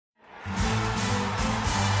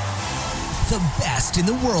The Best in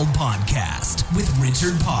the World podcast with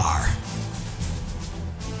Richard Parr.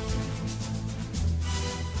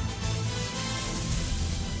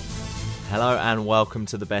 Hello and welcome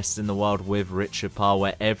to The Best in the World with Richard Parr,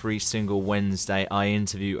 where every single Wednesday I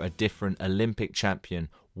interview a different Olympic champion,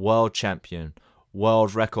 world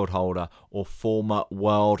record holder, or former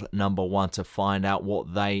world number one to find out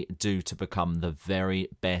what they do to become the very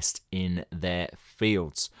best in their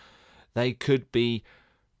fields. They could be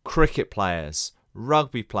cricket players,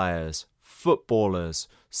 rugby players, footballers,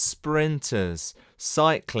 sprinters,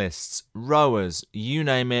 cyclists, rowers, you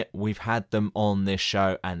name it, we've had them on this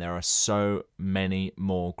show, and there are so many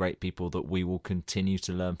more great people that we will continue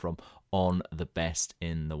to learn from on The Best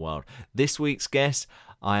in the World. This week's guest,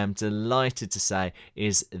 I am delighted to say,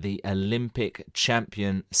 is the Olympic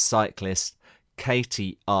champion cyclist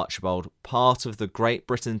Katie Archibald, part of the Great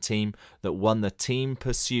Britain team that won the team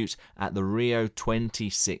pursuit at the Rio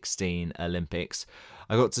 2016 Olympics.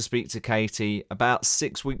 I got to speak to Katie about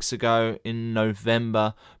 6 weeks ago in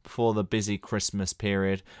November before the busy Christmas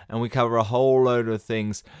period, and we cover a whole load of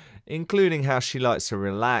things, including how she likes to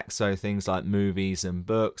relax, so things like movies and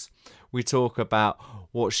books. We talk about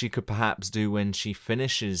what she could perhaps do when she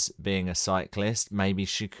finishes being a cyclist. Maybe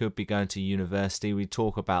she could be going to university. We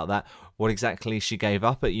talk about that, what exactly she gave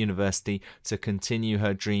up at university to continue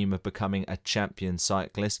her dream of becoming a champion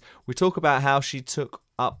cyclist. We talk about how she took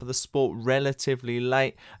up the sport relatively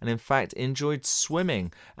late and in fact enjoyed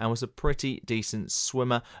swimming and was a pretty decent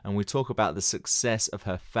swimmer. And we talk about the success of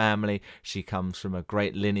her family. She comes from a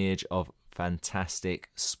great lineage of fantastic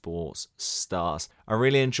sports stars. I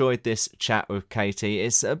really enjoyed this chat with Katie.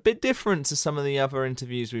 It's a bit different to some of the other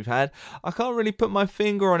interviews we've had. I can't really put my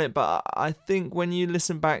finger on it, but I think when you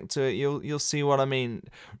listen back to it, you'll see what I mean.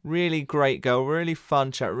 Really great girl, really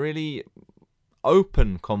fun chat, really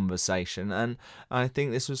open conversation, and I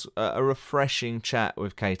think this was a refreshing chat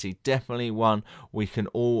with Katie. Definitely one we can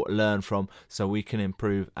all learn from so we can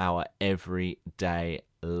improve our everyday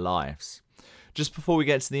lives. Just before we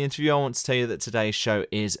get to the interview, I want to tell you that today's show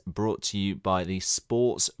is brought to you by the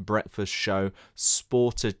sports breakfast show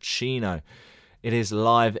Sportacino. It is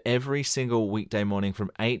live every single weekday morning from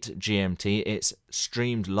 8 GMT. It's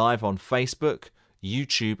streamed live on Facebook,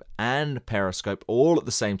 YouTube and Periscope all at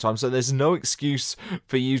the same time, so there's no excuse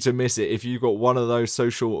for you to miss it if you've got one of those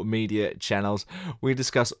social media channels. We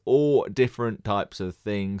discuss all different types of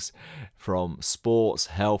things from sports,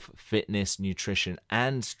 health, fitness, nutrition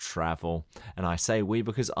and travel, and I say we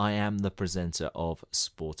because I am the presenter of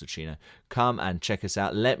Sportacino. Come and check us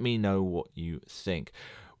out. Let me know what you think.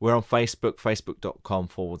 We're on Facebook,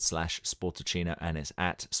 facebook.com/Sportacino, and it's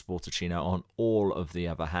at Sportacino on all of the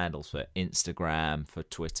other handles for Instagram, for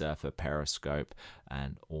Twitter, for Periscope,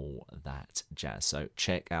 and all that jazz. So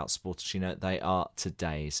check out Sportacino. They are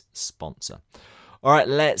today's sponsor. All right,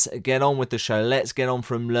 let's get on with the show. Let's get on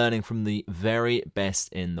from learning from the very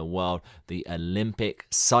best in the world, the Olympic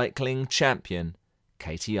cycling champion,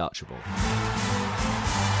 Katie Archibald.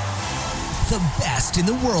 The Best in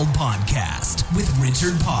the World podcast with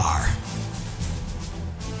Richard Parr.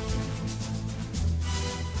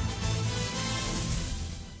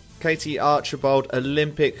 Katie Archibald,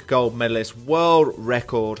 Olympic gold medalist, world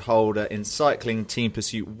record holder in cycling team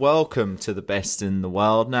pursuit. Welcome to The Best in the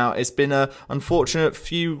World. Now, it's been an unfortunate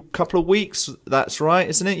couple of weeks, that's right,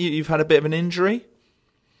 isn't it? You've had a bit of an injury?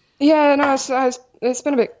 Yeah, no, it's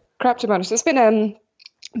been a bit crap, to be honest. It's been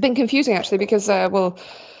confusing, actually, because, I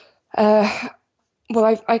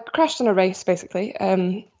crashed in a race, basically,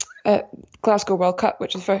 at Glasgow World Cup,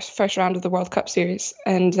 which is the first round of the World Cup series.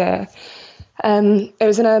 And it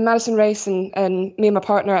was in a marathon race, and me and my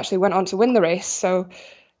partner actually went on to win the race. So,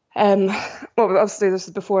 obviously this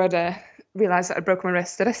was before I'd realised that I'd broken my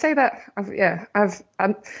wrist. Did I say that?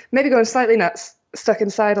 I'm maybe going slightly nuts, stuck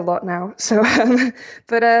inside a lot now. So,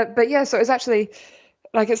 but yeah, so it was actually...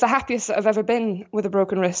 it's the happiest that I've ever been with a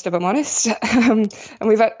broken wrist, if I'm honest. And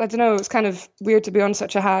I don't know, it's kind of weird to be on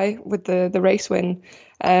such a high with the race win.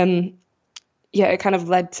 It kind of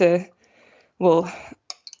led to,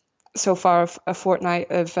 so far a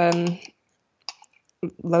fortnight of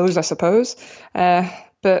lows, I suppose.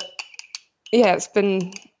 But yeah, it's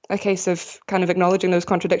been a case of kind of acknowledging those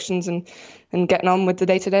contradictions and getting on with the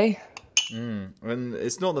day to day. And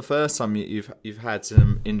it's not the first time you've had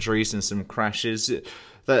some injuries and some crashes.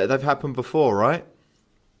 They've happened before, right?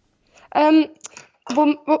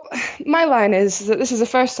 Well, my line is that this is the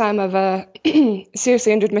first time I've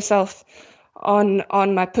seriously injured myself on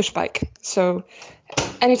my push bike. So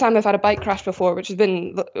anytime I've had a bike crash before, which has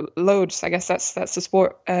been loads, I guess that's the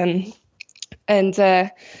sport. And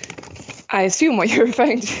I assume what you're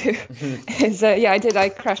referring to is, I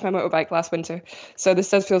crashed my motorbike last winter. So this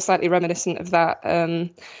does feel slightly reminiscent of that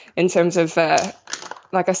in terms of,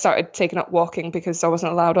 like I started taking up walking because I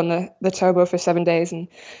wasn't allowed on the turbo for 7 days. And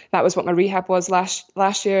that was what my rehab was.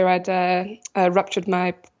 Last year, I'd ruptured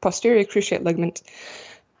my posterior cruciate ligament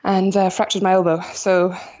and fractured my elbow.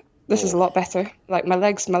 So this is a lot better. Like my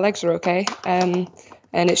legs are okay. And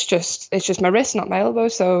it's just my wrist, not my elbow.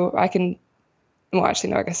 So I can... Well, actually,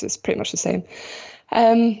 no, I guess it's pretty much the same.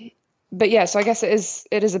 But yeah, so I guess it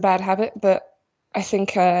is a bad habit, but I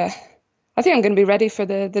think I'm going to be ready for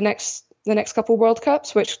the next couple World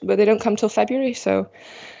Cups, but they don't come till February. So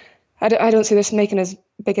I don't see this making as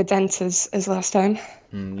big a dent as last time.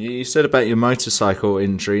 You said about your motorcycle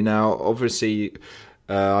injury. Now, obviously,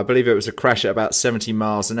 I believe it was a crash at about 70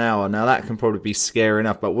 miles an hour. Now, that can probably be scary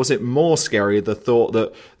enough, but was it more scary, the thought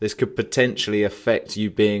that this could potentially affect you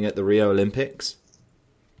being at the Rio Olympics?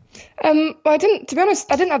 Well, I didn't, to be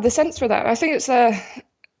honest, I didn't have the sense for that. I think it's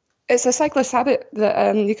a cyclist habit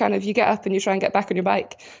that you get up and you try and get back on your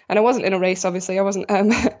bike. And I wasn't in a race, obviously. I wasn't.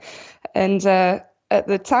 And at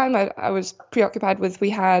the time, I was preoccupied with, we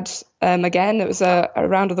had, again, it was a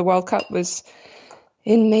round of the World Cup was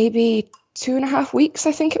in maybe 2.5 weeks,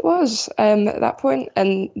 I think it was, at that point.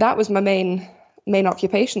 And that was my main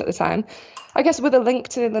occupation at the time. I guess with a link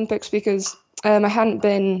to the Olympics because I hadn't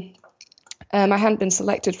been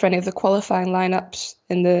selected for any of the qualifying lineups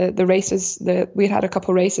in the races. We'd had a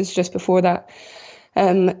couple races just before that.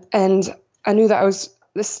 And I knew that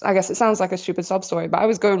I guess it sounds like a stupid sob story, but I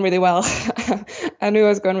was going really well. I knew I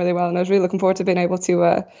was going really well, and I was really looking forward to being able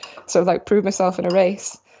to sort of like prove myself in a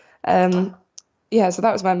race. So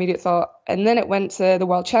that was my immediate thought. And then it went to the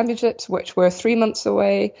World Championships, which were 3 months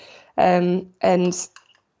away. It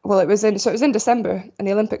was in December, and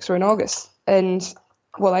the Olympics were in August. And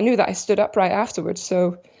well, I knew that I stood upright afterwards,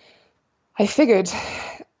 so I figured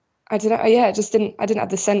I didn't have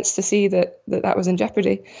the sense to see that was in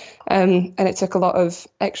jeopardy. And it took a lot of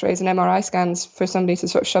X-rays and MRI scans for somebody to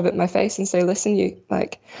sort of shove it in my face and say, "Listen, you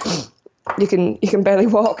can barely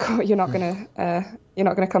walk, or you're not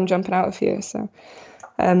gonna come jumping out of here." So,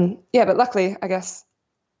 but luckily, I guess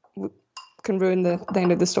can ruin the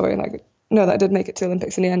end of the story. Like, no, that I did make it to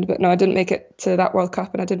Olympics in the end, but no, I didn't make it to that World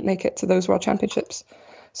Cup, and I didn't make it to those World Championships.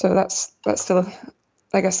 So that's still,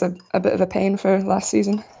 I guess, a bit of a pain for last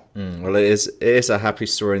season. Well, it is a happy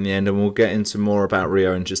story in the end, and we'll get into more about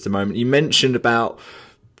Rio in just a moment. You mentioned about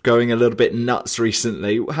going a little bit nuts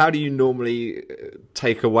recently. How do you normally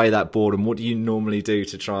take away that boredom? What do you normally do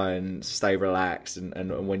to try and stay relaxed?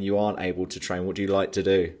 And when you aren't able to train, what do you like to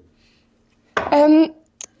do?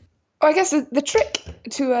 I guess the trick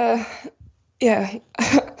to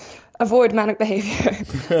avoid manic behavior,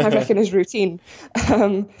 I reckon, is routine.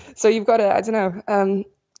 So you've got to,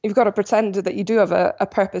 you've got to pretend that you do have a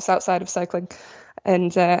purpose outside of cycling.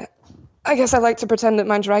 And I guess I like to pretend that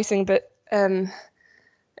mine's writing, but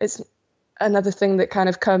it's another thing that kind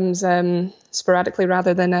of comes sporadically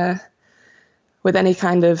rather than with any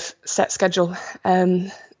kind of set schedule.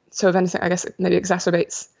 So if anything, I guess it maybe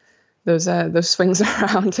exacerbates those swings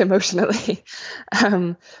around emotionally.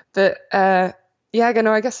 I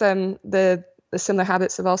guess the similar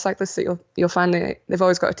habits of all cyclists that you'll find, they've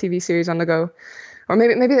always got a TV series on the go, or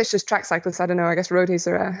maybe it's just track cyclists. I don't know. I guess roadies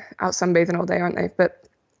are out sunbathing all day, aren't they? But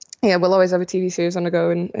yeah, we'll always have a TV series on the go,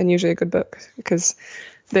 and usually a good book, because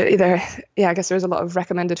I guess there is a lot of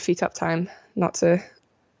recommended feet up time. Not to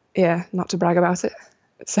brag about it.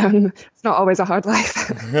 It's not always a hard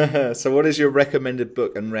life. So what is your recommended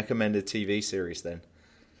book and recommended TV series then?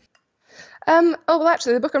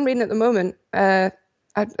 Actually, the book I'm reading at the moment,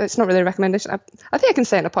 it's not really a recommendation. I think I can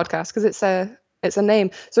say it in a podcast because it's a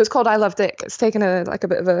name. So it's called I Love Dick. It's taken a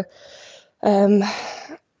bit of a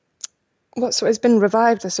it's been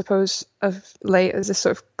revived, I suppose, of late as a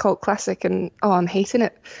sort of cult classic, and I'm hating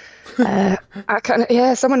it.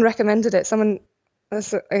 Someone recommended it. Someone, I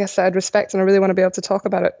guess, I'd respect, and I really want to be able to talk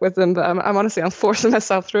about it with them, but I'm forcing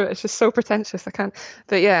myself through it. It's just so pretentious. I can't.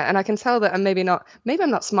 But yeah, and I can tell that I'm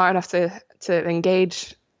not smart enough to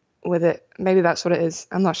engage with it. Maybe that's what it is.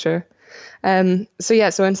 I'm not sure.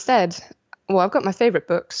 So instead, I've got my favorite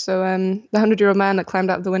books. So The 100-Year-Old Man That Climbed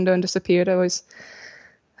Out of the Window and Disappeared.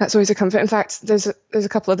 That's always a comfort. In fact, there's a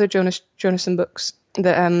couple other Jonasson books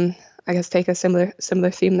that I guess take a similar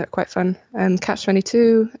theme that are quite fun.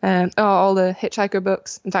 Catch-22, all the Hitchhiker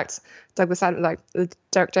books. In fact, Douglas Adams, like the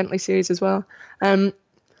Dirk Gently series as well. I've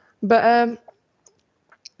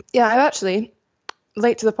actually,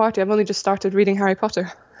 late to the party, I've only just started reading Harry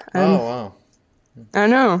Potter. Oh, wow. I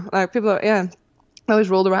know, like people I always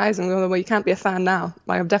roll their eyes and go, well, you can't be a fan now.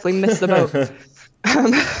 Like, I've definitely missed the boat.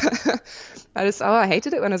 I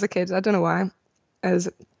hated it when I was a kid. I don't know why.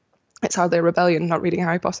 It's hardly a rebellion not reading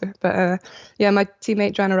Harry Potter. But my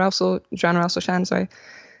teammate Joanna Ralsall Shan,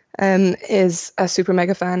 is a super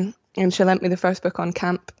mega fan, and she lent me the first book on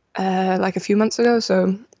camp like a few months ago.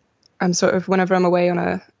 So I'm sort of, whenever I'm away on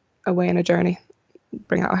a journey,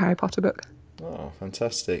 bring out a Harry Potter book. Oh,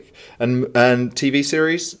 fantastic! And TV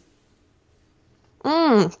series?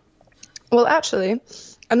 Well, actually,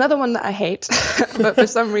 another one that I hate, but for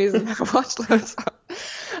some reason I've watched loads of.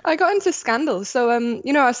 I got into Scandal. So,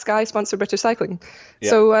 our Sky sponsor British Cycling. Yeah.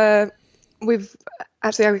 So we've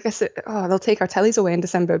actually, I guess they'll take our tellies away in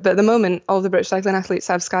December. But at the moment, all the British cycling athletes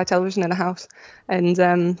have Sky Television in the house.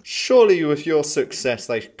 And surely with your success,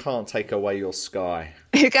 they can't take away your Sky.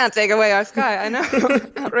 You can't take away our Sky. I know,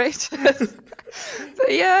 outrageous.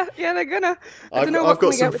 But yeah, they're gonna. I've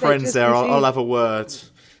got some friends there. I'll have a word.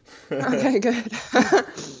 Okay, good.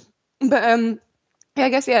 But I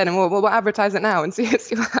guess and we'll advertise it now and see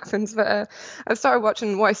what happens. But I started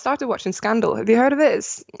watching Scandal. Have you heard of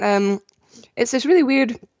it? It's this really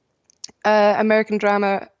weird American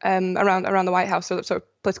drama around the White House, sort of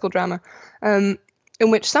political drama, in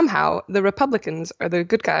which somehow the Republicans are the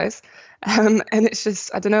good guys, and it's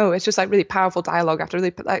just, I don't know, it's just like really powerful dialogue after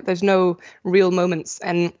really, like, there's no real moments,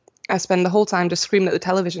 and I spend the whole time just screaming at the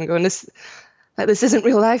television, going, this isn't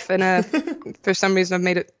real life, and for some reason I've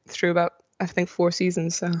made it through about, I think, 4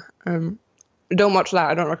 seasons. So don't watch that.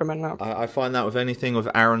 I don't recommend that. I find that with anything with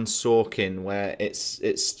Aaron Sorkin, where it's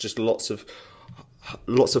just lots of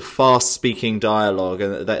fast speaking dialogue,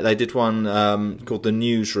 and they did one called The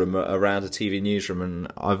Newsroom, around a TV newsroom, and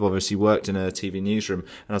I've obviously worked in a TV newsroom,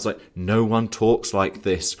 and I was like, no one talks like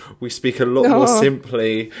this. We speak a lot more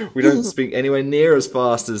simply. We don't speak anywhere near as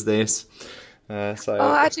fast as this.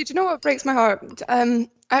 Actually, do you know what breaks my heart?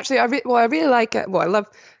 Actually, I really like it. Well, I love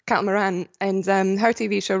Cat Moran, and her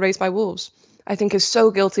TV show Raised by Wolves, I think, is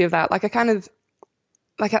so guilty of that. Like,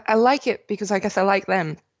 I like it because I guess I like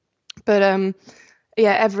them, but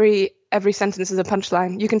every sentence is a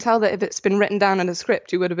punchline. You can tell that if it's been written down in a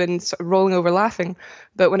script, you would have been sort of rolling over laughing,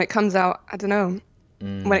 but when it comes out, I don't know,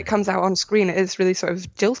 when it comes out on screen, it is really sort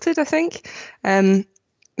of jilted, I think.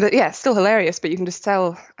 But yeah, it's still hilarious, but you can just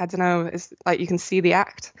tell, I don't know, it's like you can see the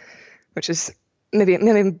act, which is maybe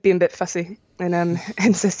being a bit fussy and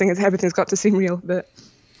insisting that everything's got to seem real.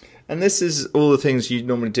 And this is all the things you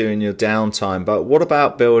normally do in your downtime, but what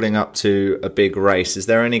about building up to a big race? Is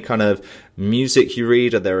there any kind of music you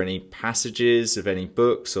read? Are there any passages of any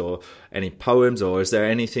books or any poems, or is there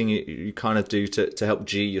anything you kind of do to help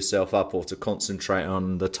G yourself up or to concentrate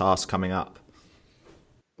on the task coming up?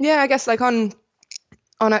 Yeah, I guess like on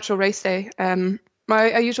actual race day,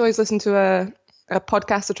 I usually always listen to a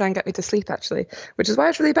podcast to try and get me to sleep, actually, which is why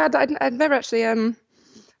it's really bad that I'd never actually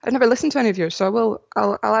I've never listened to any of yours, so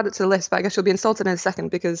I'll add it to the list, but I guess you'll be insulted in a second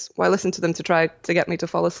because I listened to them to try to get me to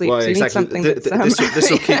fall asleep. Well, so you exactly. need something this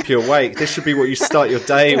will keep you awake. This should be what you start your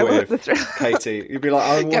day with, Katie. You'd be like,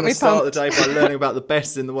 I want to start the day by learning about the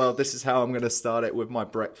best in the world. This is how I'm going to start it with my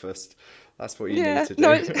breakfast. That's what you need to do.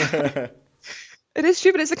 No, it is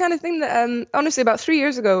true, but it's the kind of thing that, honestly, about 3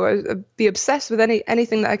 years ago, I'd be obsessed with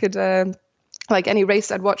anything that I could... like any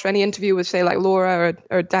race I'd watch or any interview with, say, like Laura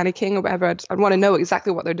or Danny King or whatever, I'd want to know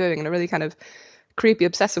exactly what they're doing in a really kind of creepy,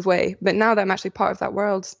 obsessive way. But now that I'm actually part of that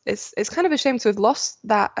world, it's kind of a shame to have lost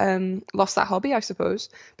that hobby, I suppose,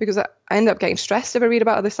 because I end up getting stressed if I read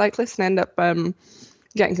about other cyclists and end up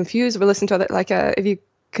getting confused if I listen to other, like if you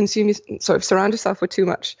sort of surround yourself with too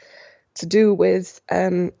much to do with,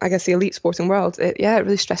 I guess, the elite sporting world, it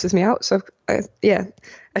really stresses me out. So a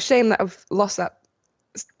shame that I've lost that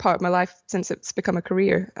part of my life since it's become a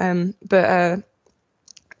career, but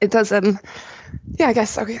it does I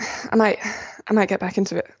guess I might get back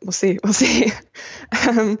into it. We'll see but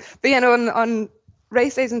on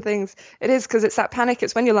race days and things, it is because it's that panic.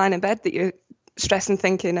 It's when you're lying in bed that you're stressing,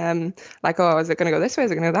 thinking like, oh, is it going to go this way,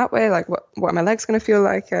 is it going to go that way, like what are my legs going to feel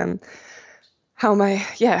like, how am I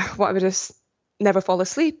what if I just never fall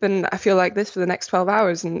asleep and I feel like this for the next 12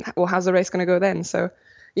 hours, and well, how's the race going to go then? So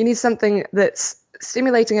you need something that's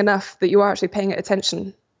stimulating enough that you are actually paying it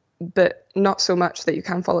attention, but not so much that you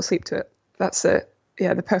can fall asleep to it. That's the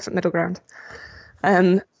perfect middle ground.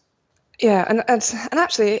 And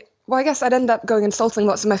actually, well, I guess I'd end up going insulting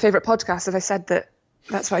lots of my favorite podcasts if I said that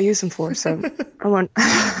that's what I use them for. So I won't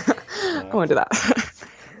do that.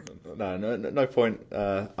 No point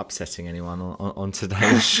upsetting anyone on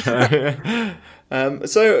today's show.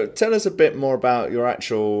 So tell us a bit more about your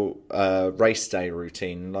actual race day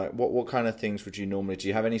routine. Like, what kind of things would you normally do?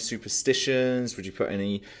 You have any superstitions? Would you put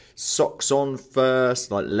any socks on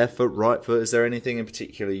first, like left foot, right foot? Is there anything in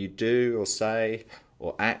particular you do or say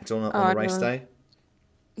or act on the race day?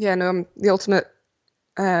 Yeah, no, I'm the ultimate.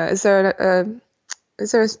 Is there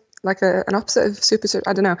like an opposite of superstition?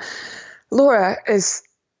 I don't know. Laura is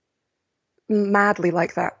madly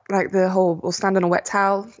like that. Like the whole, we'll stand on a wet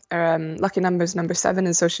towel. Lucky number's number 7,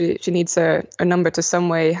 and so she needs a number to some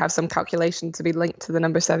way have some calculation to be linked to the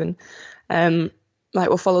number 7. Like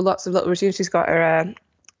we'll follow lots of little routines. She's got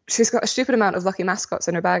a stupid amount of lucky mascots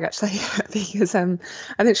in her bag actually, because I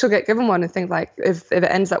think she'll get given one and think like if it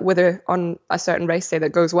ends up with her on a certain race day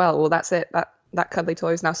that goes well, that's it. That cuddly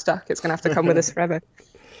toy is now stuck. It's gonna have to come with us forever.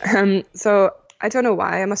 So I don't know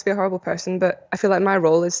why. I must be a horrible person, but I feel like my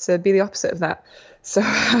role is to be the opposite of that. So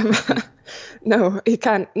no, you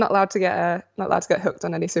can't. Not allowed to get hooked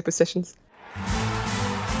on any superstitions.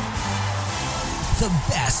 The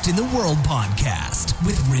Best in the World podcast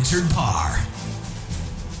with Richard Parr.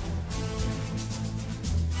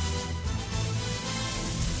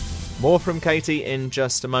 More from Katie in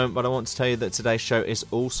just a moment, but I want to tell you that today's show is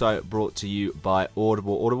also brought to you by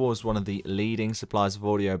Audible. Audible is one of the leading suppliers of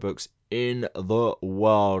audiobooks in the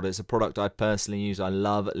world. It's a product I personally use. I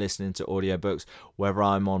love listening to audiobooks, whether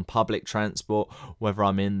I'm on public transport, whether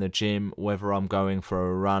I'm in the gym, whether I'm going for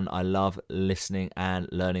a run. I love listening and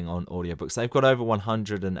learning on audiobooks. They've got over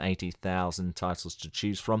 180,000 titles to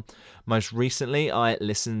choose from. Most recently, I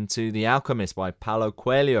listened to The Alchemist by Paulo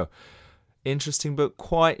Coelho. Interesting book,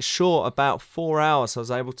 quite short, about 4 hours. I was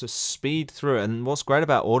able to speed through it. And what's great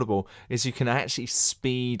about Audible is you can actually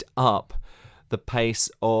speed up the pace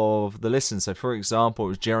of the listen. So for example, it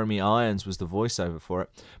was Jeremy Irons was the voiceover for it,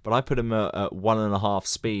 but I put him at 1.5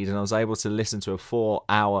 speed and I was able to listen to a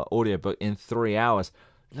 4-hour audiobook in 3 hours.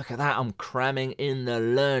 Look at that, I'm cramming in the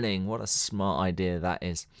learning. What a smart idea that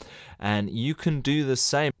is. And you can do the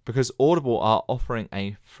same because Audible are offering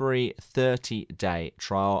a free 30-day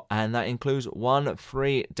trial, and that includes one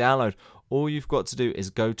free download. All you've got to do is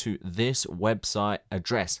go to this website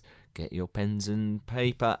address. Get your pens and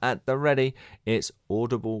paper at the ready. It's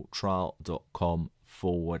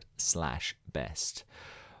audibletrial.com/best.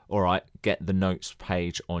 All right, get the notes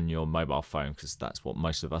page on your mobile phone because that's what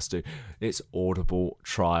most of us do. It's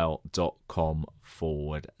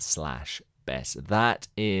audibletrial.com/best. That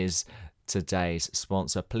is today's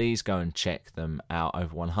sponsor. Please go and check them out.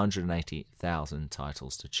 Over 180,000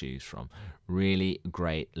 titles to choose from. Really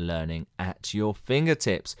great learning at your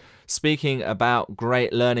fingertips. Speaking about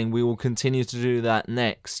great learning, we will continue to do that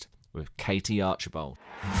next with Katie Archibald.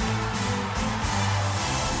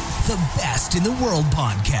 The Best in the World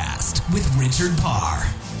podcast with Richard Parr.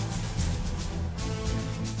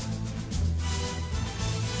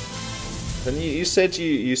 And you said you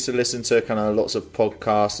used to listen to kind of lots of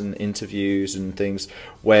podcasts and interviews and things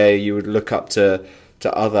where you would look up to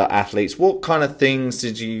other athletes. What kind of things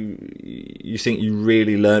did you think you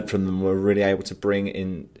really learned from them, were really able to bring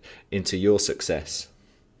into your success?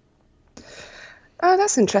 Oh,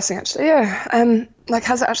 that's interesting, actually. Yeah. Like,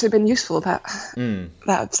 has it actually been useful, that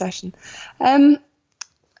obsession? I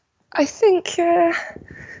think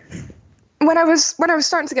when I was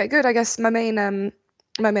starting to get good, I guess my main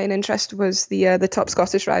interest was the top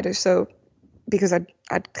Scottish riders. So because I'd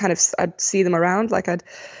see them around, like I'd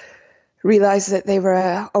realize that they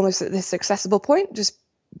were almost at this accessible point, just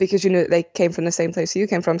because you knew that they came from the same place you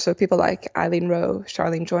came from. So people like Eileen Rowe,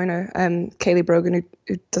 Charlene Joyner, Kaylee Brogan,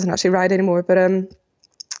 who doesn't actually ride anymore, but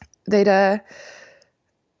they'd I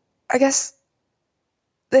guess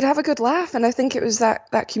they'd have a good laugh. And I think it was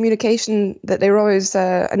that communication that they were always,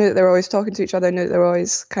 I knew that they were always talking to each other. I knew that they were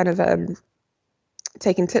always kind of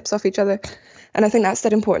taking tips off each other. And I think that's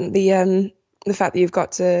that important. The fact that you've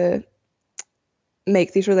got to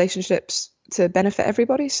make these relationships to benefit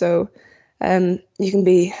everybody. So you can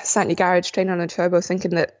be sat in your garage training on a turbo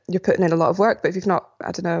thinking that you're putting in a lot of work, but if you've not,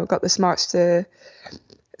 I don't know, got the smarts to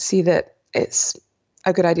see that it's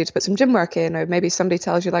a good idea to put some gym work in, or maybe somebody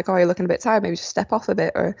tells you like, oh, you're looking a bit tired, maybe just step off a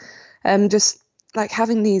bit, or just like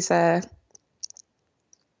having these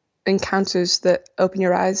encounters that open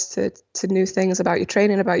your eyes to new things about your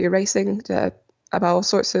training, about your racing, about all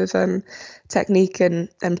sorts of technique and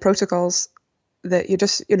protocols that you're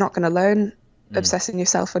not going to learn obsessing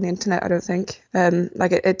yourself on the internet, I don't think.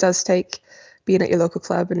 Like it does take being at your local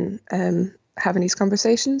club and having these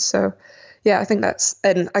conversations. So yeah, I think that's,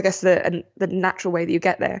 and I guess the natural way that you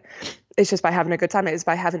get there is just by having a good time. It is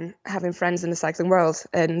by having friends in the cycling world.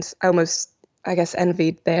 And I almost I guess,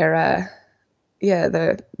 envied their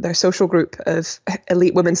social group of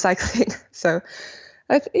elite women cycling. So,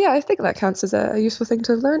 I think that counts as a useful thing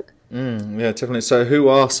to have learned. Yeah, definitely. So who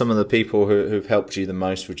are some of the people who've helped you the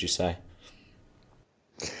most, would you say?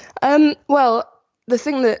 Well, the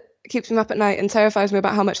thing that keeps me up at night and terrifies me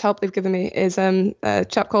about how much help they've given me is a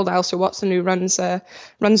chap called Alistair Watson, who runs the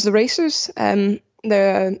Racers. They're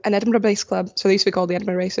an Edinburgh-based club, so they used to be called the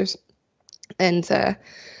Edinburgh Racers. And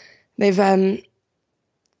they've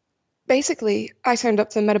basically, I turned up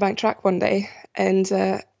to Meadowbank track one day, and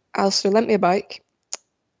Alistair lent me a bike,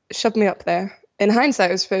 shoved me up there. In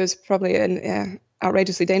hindsight, it was probably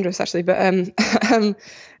outrageously dangerous, actually. But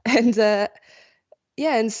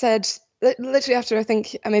and said, literally after, I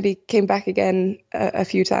think I maybe came back again a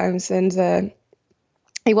few times, and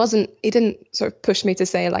he didn't sort of push me to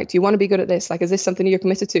say, like, do you want to be good at this? Like, is this something you're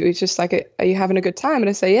committed to? He's just like, are you having a good time? And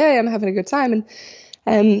I say, yeah, I'm having a good time.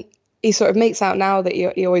 And he sort of makes out now that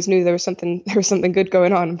he always knew there was something good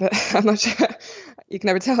going on, but I'm not sure. You can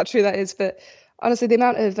never tell how true that is. But honestly, the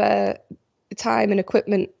amount of time and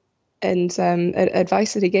equipment and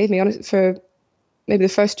advice that he gave me on for maybe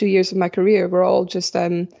the first 2 years of my career were all just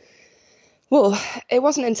well, it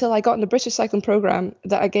wasn't until I got in the British cycling program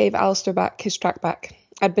that I gave Alistair back his track back.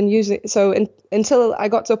 I'd been using until I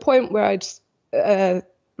got to a point where I'd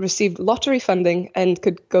received lottery funding and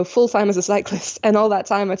could go full time as a cyclist, and all that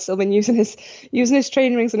time I'd still been using his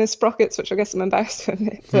train rings and his sprockets, which I guess I'm embarrassed to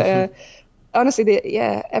admit. But honestly,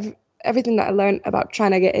 everything that I learned about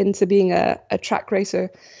trying to get into being a track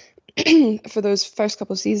racer for those first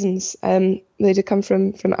couple of seasons, they did come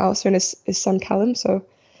from Alistair and his son Callum. So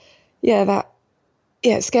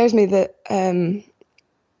it scares me that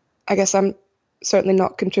I guess I'm certainly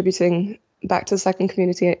not contributing back to the cycling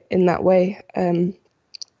community in that way.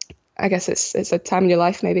 I guess it's a time in your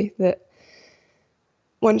life maybe that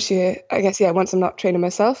once I'm not training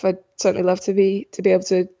myself, I'd certainly love to be able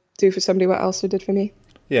to do for somebody what Alistair did for me.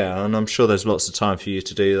 Yeah, and I'm sure there's lots of time for you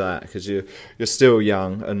to do that because you're still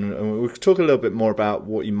young, and we'll talk a little bit more about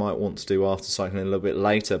what you might want to do after cycling a little bit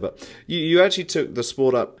later. But you actually took the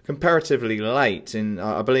sport up comparatively late,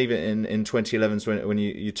 I believe in 2011 when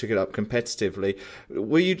you took it up competitively.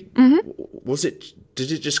 Were you? Mm-hmm. Did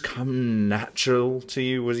it just come natural to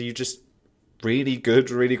you? Was you just really good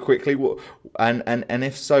really quickly? And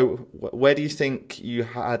if so, where do you think you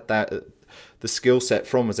had the skill set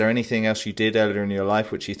from? Was there anything else you did earlier in your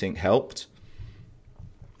life which you think helped?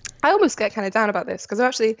 I almost get kind of down about this because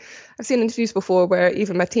I've seen interviews before where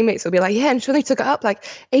even my teammates will be like, yeah, and she only took it up like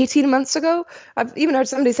 18 months ago. I've even heard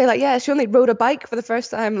somebody say like, yeah, she only rode a bike for the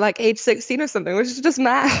first time like age 16 or something, which is just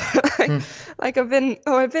mad. Like I've been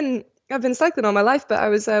cycling all my life, but I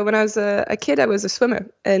was when I was a kid, I was a swimmer,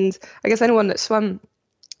 and I guess anyone that swum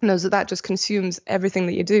knows that just consumes everything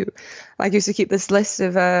that you do. Like I used to keep this list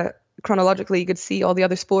of chronologically, you could see all the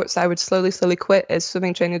other sports I would slowly quit as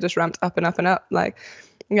swimming training just ramped up and up and up. Like,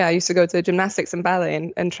 yeah, I used to go to gymnastics and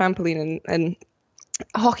ballet and trampoline, and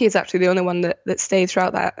hockey is actually the only one that stayed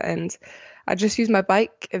throughout that. And I just used my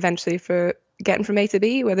bike eventually for getting from A to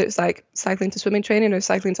B, whether it's like cycling to swimming training or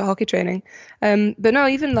cycling to hockey training. But no,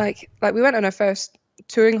 even like we went on our first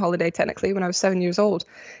touring holiday technically when I was 7 years old.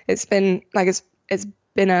 It's been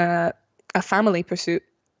a family pursuit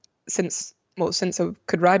since I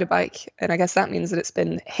could ride a bike, and I guess that means that it's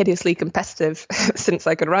been hideously competitive since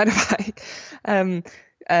I could ride a bike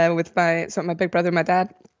with my big brother and my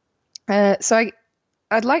dad. So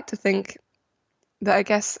I'd like to think that I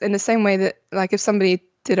guess in the same way that like if somebody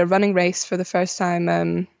did a running race for the first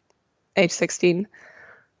time age 16,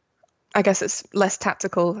 I guess it's less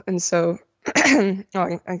tactical, and so I'm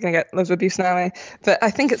gonna get loads of abuse now, but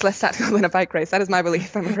I think it's less tactical than a bike race. That is my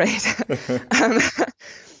belief, I'm afraid.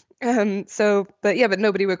 But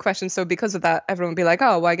nobody would question. So because of that, everyone would be like,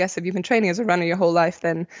 oh, well, I guess if you've been training as a runner your whole life,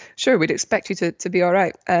 then sure, we'd expect you to be all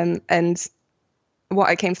right. And what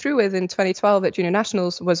I came through with in 2012 at Junior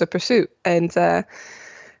Nationals was a pursuit. And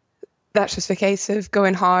that's just a case of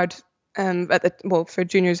going hard. For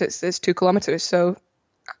juniors, it's 2 kilometers. So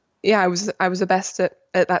yeah, I was the best at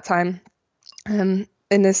that time in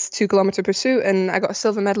this 2 kilometer pursuit. And I got a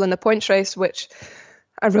silver medal in the points race, which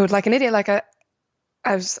I rode like an idiot. Like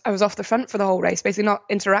I was off the front for the whole race, basically not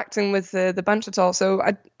interacting with the bunch at all. So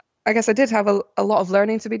I guess I did have a lot of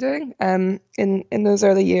learning to be doing in those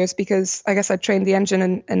early years, because I guess I trained the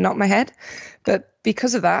engine and not my head. But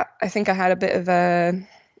because of that, I think I had a bit of a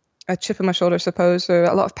chip on my shoulder, I suppose, or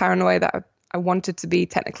a lot of paranoia that I wanted to be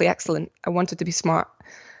technically excellent. I wanted to be smart,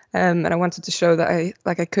 and I wanted to show that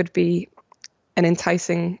I could be an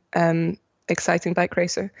enticing, exciting bike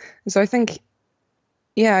racer. And so I think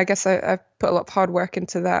yeah, I guess I've put a lot of hard work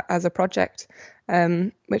into that as a project,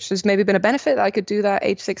 which has maybe been a benefit that I could do that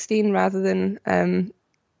age 16 rather than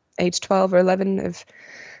age 12 or 11. If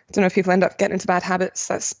I don't know if people end up getting into bad habits,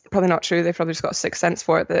 that's probably not true. They've probably just got a sixth sense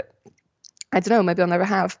for it that I don't know, maybe I'll never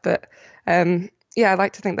have. But yeah, I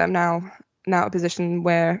like to think that I'm now at a position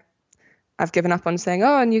where I've given up on saying,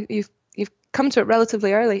 oh, and you've come to it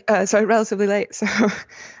relatively relatively late. So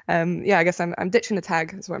yeah, I guess I'm ditching the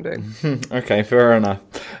tag is what I'm doing. Okay, fair enough.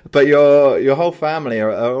 But your whole family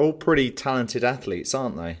are all pretty talented athletes,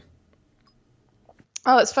 aren't they?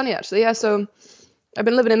 Oh, it's funny actually. Yeah, so I've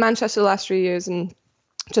been living in Manchester the last 3 years and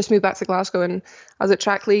just moved back to Glasgow, and I was at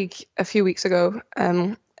track league a few weeks ago,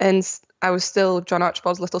 and I was still John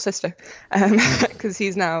Archibald's little sister, because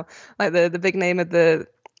he's now like the big name of the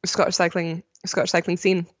Scottish cycling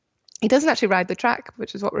scene. He doesn't actually ride the track,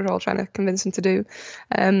 which is what we're all trying to convince him to do.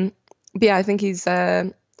 But yeah, I think he's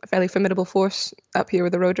a fairly formidable force up here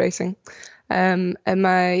with the road racing. And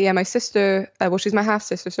my sister, well, she's my half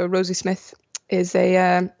sister, so Rosie Smith is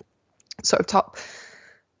a sort of top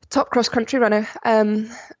cross country runner.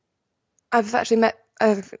 I've actually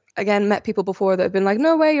met people before that have been like,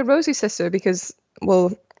 no way, you're Rosie's sister, because,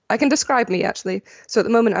 well, I can describe me actually. So at the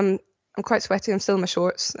moment I'm quite sweaty. I'm still in my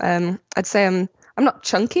shorts. I'd say I'm not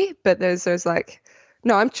chunky, but there's like,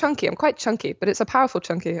 no, I'm chunky. I'm quite chunky, but it's a powerful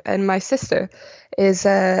chunky. And my sister is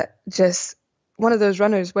just one of those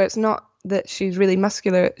runners where it's not that she's really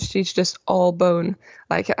muscular. She's just all bone.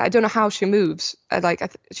 Like, I don't know how she moves.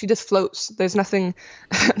 She just floats. There's nothing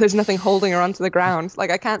holding her onto the ground.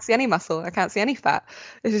 Like, I can't see any muscle. I can't see any fat.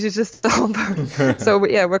 She's just all bone. So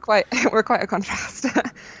yeah, we're quite a contrast.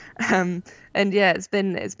 And yeah, it's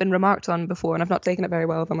been remarked on before, and I've not taken it very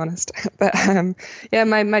well, if I'm honest. But yeah,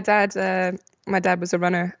 my dad was a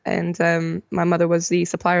runner, and my mother was the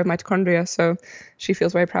supplier of mitochondria, so she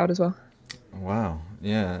feels very proud as well. Wow,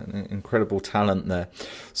 yeah, incredible talent there.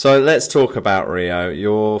 So let's talk about Rio.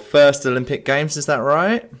 Your first Olympic Games, is that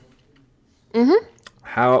right? Mm-hmm.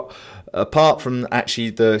 How, apart from actually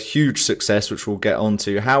the huge success, which we'll get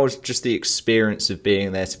onto, how was just the experience of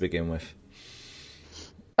being there to begin with?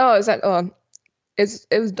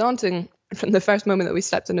 It was daunting from the first moment that we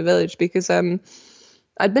stepped in the village, because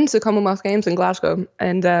I'd been to the Commonwealth Games in Glasgow,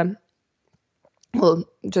 and well,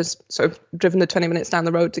 just sort of driven the 20 minutes down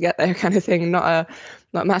the road to get there, kind of thing, not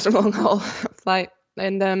a massive long haul flight,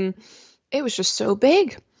 and it was just so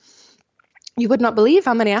big. You would not believe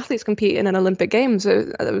how many athletes compete in an Olympic Games.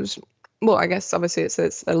 It was, well, I guess obviously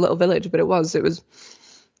it's a little village, but it was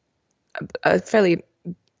a fairly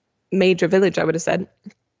major village, I would have said.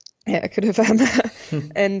 Yeah, I could have.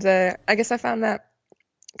 And I guess I found that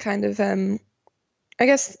kind of, I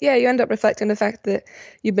guess, yeah, you end up reflecting the fact that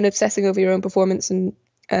you've been obsessing over your own performance and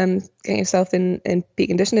getting yourself in peak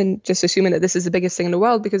condition, and just assuming that this is the biggest thing in the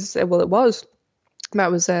world, because, well, it was.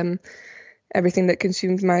 That was everything that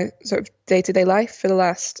consumed my sort of day-to-day life for the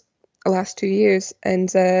last 2 years, and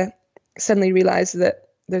suddenly realised that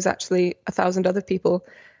there's actually 1,000 other people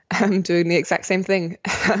doing the exact same thing.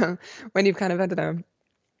 When you've kind of, I don't know,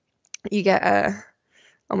 you get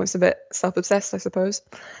almost a bit self-obsessed, I suppose.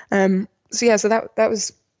 So yeah, so that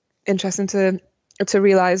was interesting to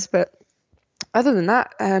realise. But other than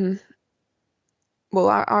that, well,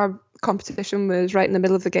 our competition was right in the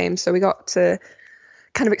middle of the game, so we got to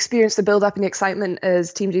kind of experience the build-up and the excitement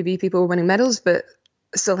as Team GB people were winning medals, but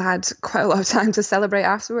still had quite a lot of time to celebrate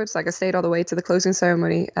afterwards. Like, I stayed all the way to the closing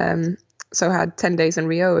ceremony, so I had 10 days in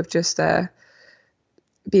Rio of just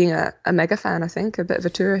being a mega fan, I think, a bit of a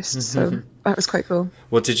tourist. So that was quite cool.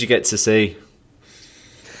 What did you get to see?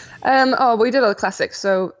 We did all the classics.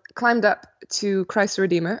 So climbed up to Christ the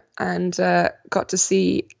Redeemer and got to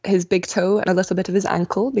see his big toe and a little bit of his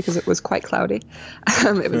ankle, because it was quite cloudy.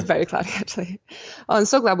 It was very cloudy, actually. Oh, I'm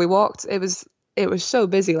so glad we walked. It was so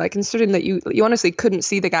busy, like, considering that you honestly couldn't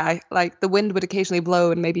see the guy. Like, the wind would occasionally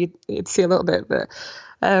blow and maybe you'd see a little bit, but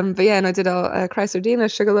yeah, and I did all Christ the Redeemer,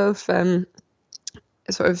 Sugarloaf,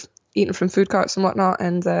 sort of eating from food carts and whatnot.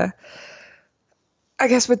 And I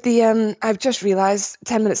guess with the I've just realised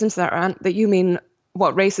 10 minutes into that rant that you mean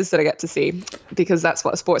what races did I get to see, because that's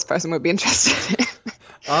what a sports person would be interested in.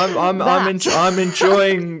 I'm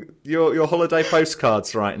enjoying your holiday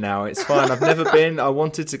postcards right now. It's fine. I've never been. I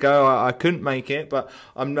wanted to go. I couldn't make it, but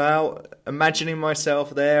I'm now imagining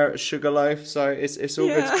myself there at Sugarloaf. So it's all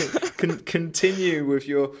good. Continue with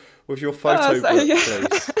your photo book,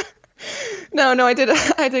 please. No, I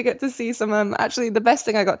did get to see some. Actually, the best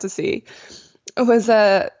thing I got to see was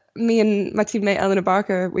me and my teammate Eleanor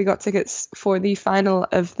Barker. We got tickets for the final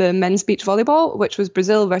of the men's beach volleyball, which was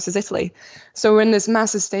Brazil versus Italy. So we're in this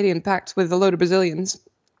massive stadium packed with a load of Brazilians,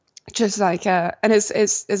 just like and it's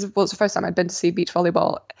well, it's the first time I'd been to see beach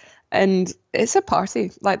volleyball, and it's a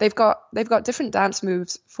party. Like they've got different dance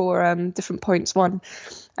moves for different points won,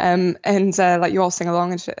 and like you all sing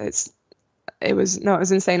along and shit. It was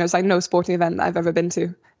insane. It was like no sporting event that I've ever been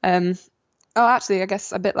to. Oh, actually, I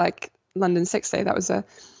guess a bit like London Six Day. That was a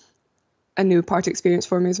new party experience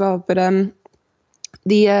for me as well. But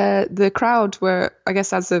the crowd were, I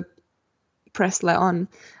guess, as the press let on,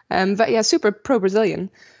 but yeah, super pro Brazilian.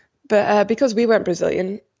 But because we weren't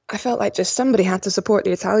Brazilian, I felt like just somebody had to support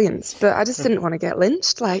the Italians. But I just didn't want to get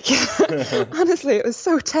lynched. Like honestly, it was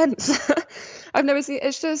so tense. I've never seen.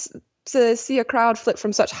 It's just to see a crowd flip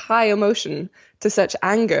from such high emotion to such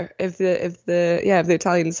anger if the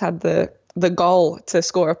Italians had the gall to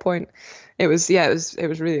score a point. It was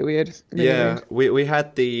really weird. We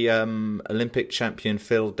had the Olympic champion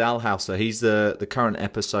Phil Dalhouser. He's the current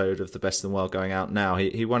episode of The Best in the World going out now.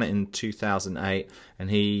 He won it in 2008 and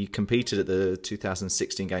he competed at the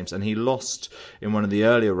 2016 games and he lost in one of the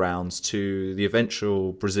earlier rounds to the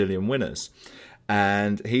eventual Brazilian winners.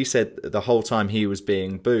 And he said the whole time he was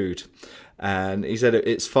being booed. And he said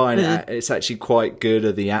it's fine. It's actually quite good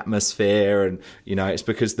at the atmosphere, and it's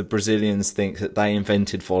because the Brazilians think that they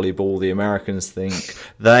invented volleyball. The Americans think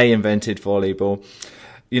they invented volleyball.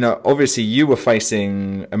 Obviously you were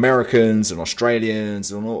facing Americans and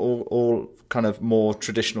Australians and all kind of more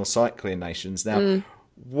traditional cycling nations. Now,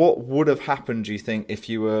 what would have happened, do you think, if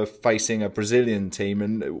you were facing a Brazilian team?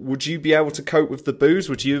 And would you be able to cope with the boos?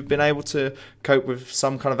 Would you have been able to cope with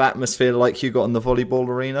some kind of atmosphere like you got in the volleyball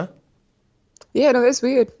arena? Yeah, no, it's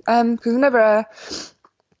weird. Because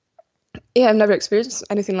I've never experienced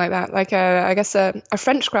anything like that. Like, I guess a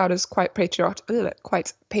French crowd is quite patriotic.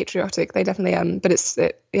 They definitely but it's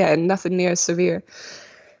nothing near as severe.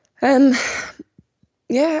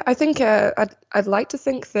 Yeah, I think I'd like to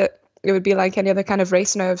think that it would be like any other kind of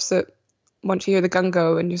race nerves that once you hear the gun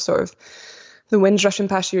go and you sort of the wind's rushing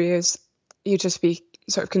past your ears, you just be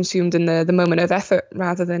sort of consumed in the moment of effort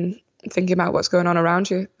rather than thinking about what's going on around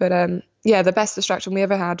you. But yeah, the best distraction we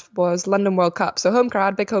ever had was London World Cup. So home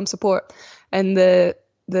crowd, big home support, and the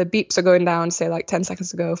beeps are going down, say like 10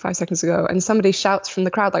 seconds ago, 5 seconds ago, and somebody shouts from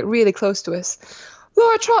the crowd like really close to us,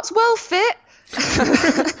 "Laura Trott's well fit." And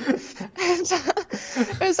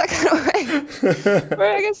it was that kind of way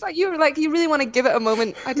where I guess like you really want to give it a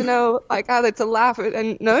moment, I don't know, like either to laugh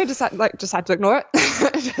and no, I just had to ignore it.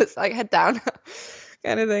 Just like head down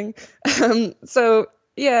kind of thing. So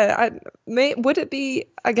yeah, would it be,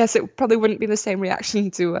 I guess it probably wouldn't be the same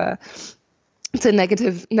reaction to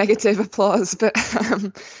negative applause, but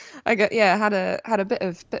I had a bit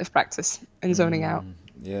of practice in zoning out.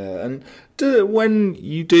 Yeah, and when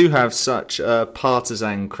you do have such a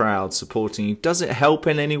partisan crowd supporting you, does it help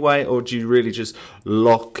in any way, or do you really just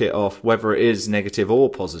lock it off, whether it is negative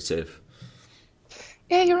or positive?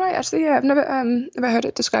 Yeah, you're right. Actually, yeah, I've never heard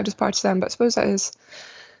it described as partisan, but I suppose that is.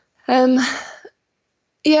 No,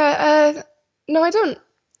 I don't.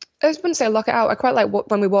 I wouldn't say lock it out. I quite like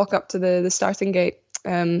when we walk up to the starting gate.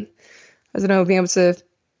 I don't know, being able to,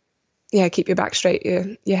 keep your back straight,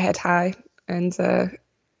 your head high, and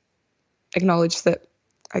acknowledge that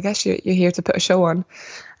I guess you're here to put a show on.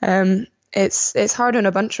 It's hard in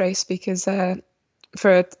a bunch race because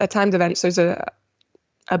for a timed event, so there's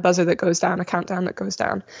a buzzer that goes down, a countdown that goes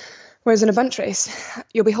down. Whereas in a bunch race,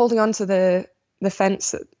 you'll be holding on to the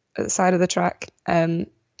fence at the side of the track,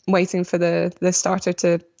 waiting for the starter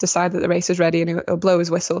to decide that the race is ready, and he'll blow his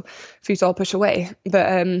whistle for you to all push away.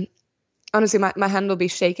 But honestly, my hand will be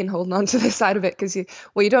shaking holding on to the side of it because you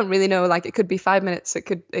don't really know. Like it could be 5 minutes,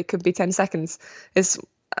 it could be 10 seconds.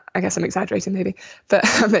 I guess I'm exaggerating maybe, but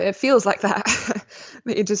it feels like that.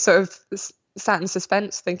 That you just sort of sat in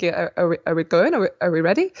suspense, thinking, are we going? Are we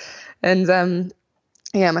ready? And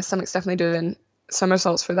my stomach's definitely doing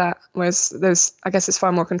somersaults for that. Whereas I guess it's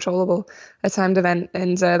far more controllable, a timed event,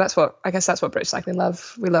 and that's what British cycling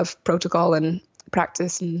love. We love protocol and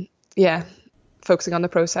practice, and focusing on the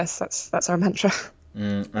process. That's our mantra.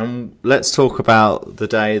 And let's talk about the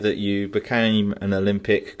day that you became an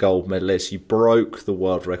Olympic gold medalist. You broke the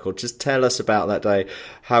world record. Just tell us about that day,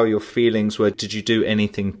 how your feelings were. Did you do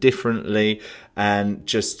anything differently? And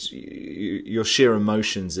just your sheer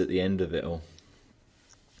emotions at the end of it all.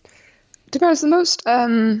 To be honest, the most,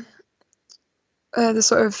 the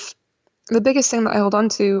biggest thing that I hold on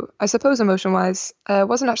to, I suppose emotion-wise,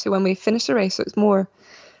 wasn't actually when we finished the race. It was more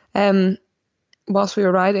whilst we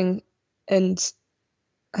were riding and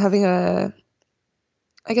having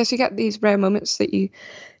I guess you get these rare moments that you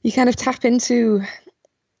kind of tap into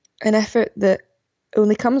an effort that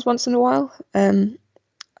only comes once in a while.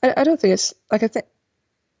 I don't think it's like, I think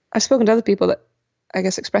I've spoken to other people that I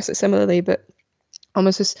guess, express it similarly, but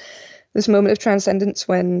almost this moment of transcendence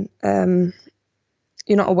when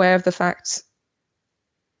you're not aware of the fact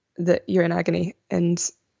that you're in agony, and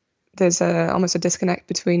there's almost a disconnect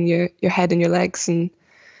between your head and your legs, and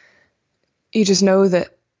you just know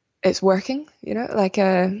that it's working, like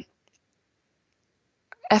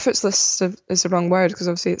effortless is the wrong word, because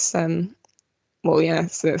obviously it's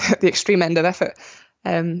it's the extreme end of effort,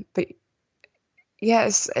 but yeah,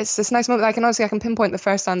 it's this nice moment. I can pinpoint the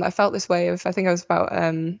first time that I felt this way. I think I was about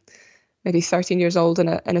maybe 13 years old in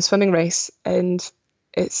a swimming race, and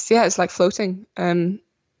it's like floating,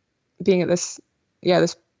 being at this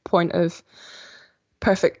point of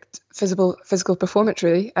perfect physical performance,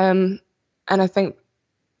 really. And I think,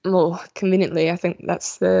 conveniently, I think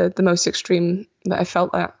that's the most extreme that I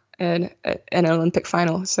felt that in an Olympic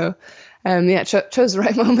final. So chose the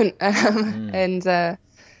right moment, and I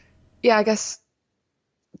guess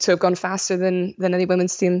to have gone faster than any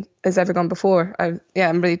women's team has ever gone before.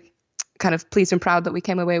 I'm really kind of pleased and proud that we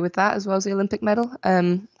came away with that, as well as the Olympic medal.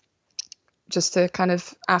 Just to kind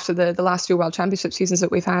of, after the last 2 World Championship seasons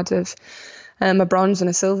that we've had of a bronze and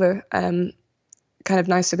a silver, kind of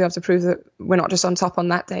nice to be able to prove that we're not just on top on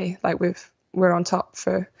that day, like we're on top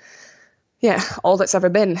for all that's ever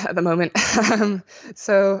been at the moment.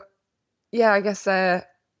 So I guess I'm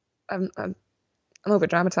over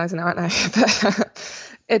dramatizing now, aren't I?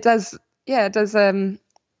 But it does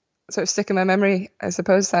sort of stick in my memory, I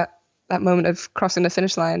suppose, that moment of crossing the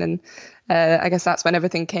finish line, and I guess that's when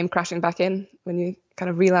everything came crashing back in, when you kind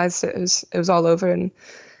of realized it was all over and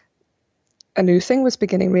a new thing was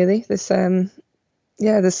beginning, really. This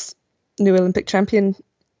this new Olympic champion,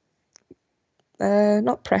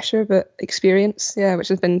 not pressure but experience, which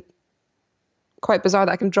has been quite bizarre,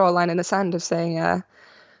 that I can draw a line in the sand of saying I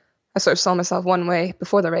sort of saw myself one way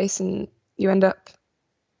before the race, and you end up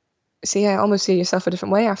almost see yourself a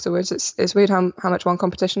different way afterwards. It's weird how much one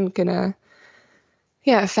competition can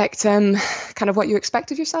affect kind of what you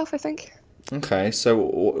expect of yourself, I think. Okay, so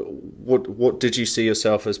what did you see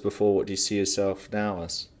yourself as before? What do you see yourself now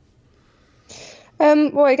as?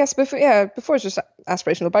 Well, I guess before it's just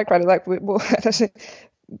aspirational bike rider. Like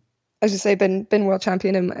as you say, been world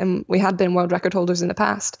champion, and we had been world record holders in the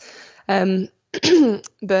past. But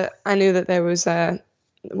I knew that there was in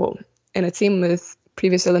a team with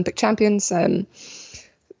previous Olympic champions,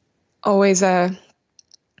 always kind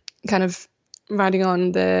of riding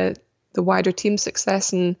on the wider team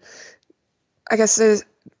success, and I guess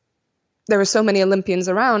there were so many Olympians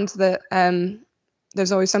around that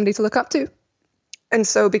there's always somebody to look up to. And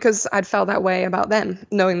so because I'd felt that way about them,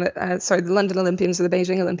 knowing that, the London Olympians or the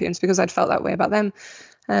Beijing Olympians, because I'd felt that way about them,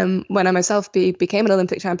 when I myself became an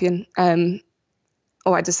Olympic champion, I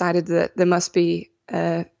decided that there must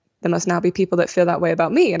now be people that feel that way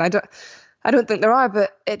about me. And I don't think there are,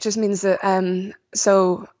 but it just means that,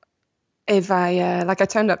 so if I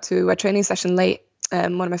turned up to a training session late,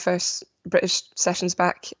 one of my first British sessions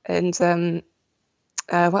back, and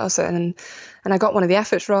what else? And I got one of the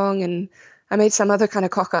efforts wrong, and I made some other kind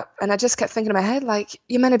of cock up, and I just kept thinking in my head, like,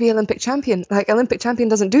 you're meant to be Olympic champion. Like, Olympic champion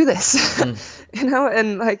doesn't do this,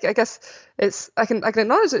 And like, I guess I can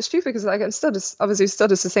acknowledge it's stupid, because like I'm still just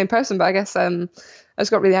the same person, but I guess I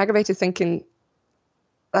just got really aggravated thinking,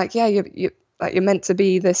 like, you're meant to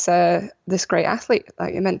be this great athlete.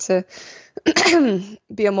 Like, you're meant to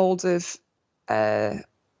be a mold of. I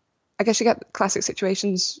guess you get classic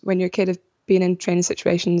situations when you're a kid of being in training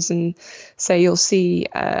situations, and say you'll see.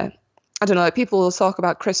 I don't know, like, people will talk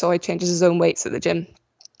about Chris Oy changes his own weights at the gym.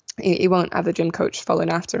 He won't have the gym coach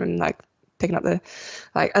following after him, like picking up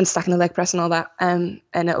unstacking the leg press and all that, and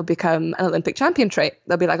it'll become an Olympic champion trait.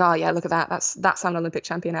 They'll be like, oh yeah, look at that, that's how an Olympic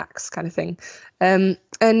champion acts, kind of thing. And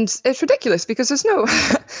it's ridiculous, because there's no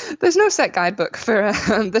set guidebook for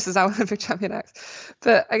this is how an Olympic champion acts.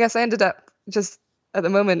 But I guess I ended up just at the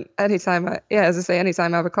moment, anytime I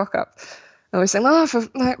have a cock up, I was saying, for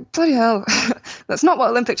like, bloody hell, that's not what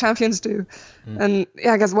Olympic champions do. And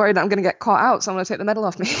I guess worried that I'm going to get caught out, so I'm going to take the medal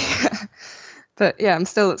off me. But yeah, I'm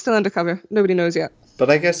still undercover. Nobody knows yet. But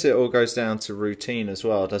I guess it all goes down to routine as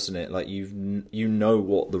well, doesn't it? Like, you know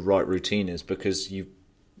what the right routine is, because you've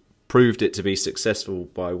proved it to be successful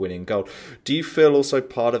by winning gold. Do you feel also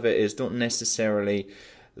part of it is not necessarily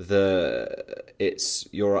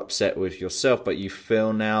you're upset with yourself, but you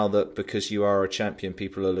feel now that because you are a champion,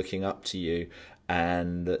 people are looking up to you,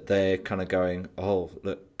 and that they're kind of going, oh,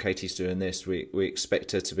 look, Katie's doing this, we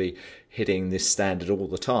expect her to be hitting this standard all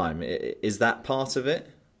the time. Is that part of it?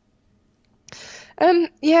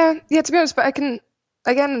 Yeah, to be honest, but I can,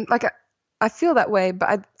 again, like, I feel that way,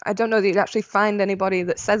 but I don't know that you'd actually find anybody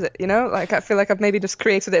that says it, you know? Like, I feel like I've maybe just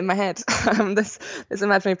created it in my head, this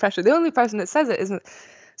imaginary pressure. The only person that says it isn't.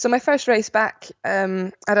 So my first race back,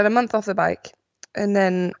 I'd had a month off the bike, and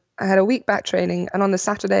then I had a week back training, and on the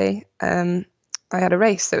Saturday, I had a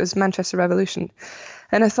race. It was Manchester Revolution.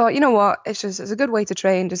 And I thought, you know what, it's a good way to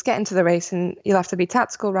train. Just get into the race, and you'll have to be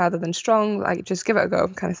tactical rather than strong. Like, just give it a go,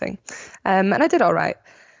 kind of thing. And I did all right.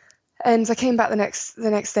 And I came back the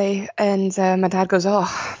next day, and my dad goes,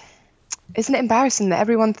 "Oh, isn't it embarrassing that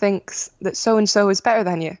everyone thinks that so and so is better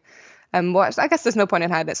than you?" Well, I guess there's no point in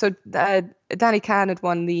hiding it. So Danny Kahn had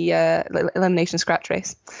won the elimination scratch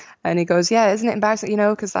race, and he goes, "Yeah, isn't it embarrassing? You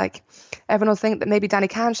know, because like everyone will think that maybe Danny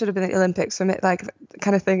Kahn should have been at the Olympics, or like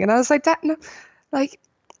kind of thing." And I was like, "Dad, no, like."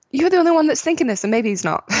 You're the only one that's thinking this, and maybe he's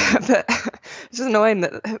not. But it's just annoying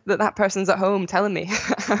that person's at home telling me,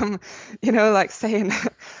 you know, like saying,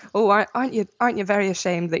 "Oh, aren't you very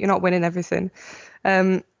ashamed that you're not winning everything?"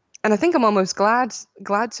 And I think I'm almost glad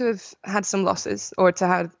to have had some losses, or to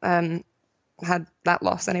have had that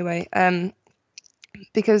loss anyway,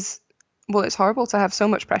 because it's horrible to have so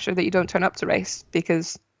much pressure that you don't turn up to race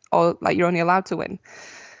because you're only allowed to win.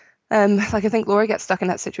 Like I think Laura gets stuck in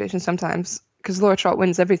that situation sometimes, because Laura Trott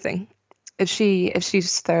wins everything. If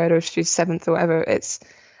she's third or if she's seventh or whatever, it's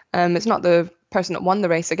not the person that won the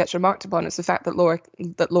race that gets remarked upon. It's the fact that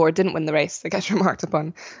Laura didn't win the race that gets remarked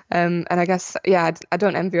upon. And I guess I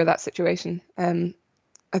don't envy her that situation.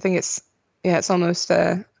 I think it's almost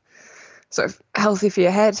sort of healthy for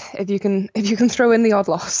your head if you can throw in the odd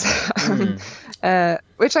loss,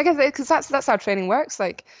 which I guess because that's how training works.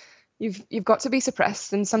 Like you've got to be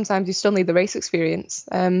suppressed, and sometimes you still need the race experience.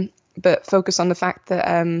 But focus on the fact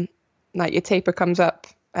that like your taper comes up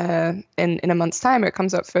in a month's time, or it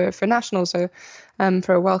comes up for nationals, or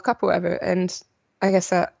for a World Cup or whatever. And I guess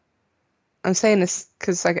that I'm saying this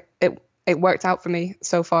because it worked out for me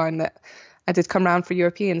so far, in that I did come round for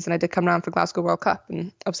Europeans and I did come round for Glasgow World Cup,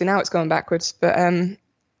 and obviously now it's going backwards. But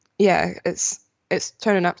it's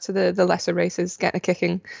turning up to the lesser races, getting a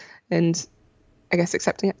kicking, and I guess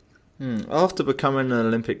accepting it. After becoming an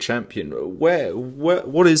Olympic champion,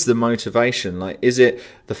 what is the motivation? Like, is it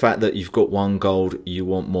the fact that you've got one gold, you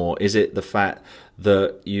want more? Is it the fact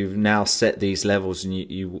that you've now set these levels, and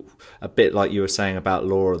you a bit like you were saying about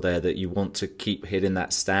Laura there, that you want to keep hitting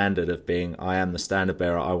that standard of being, I am the standard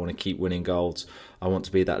bearer, I want to keep winning golds, I want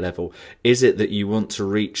to be that level? Is it that you want to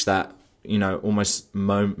reach that, you know, almost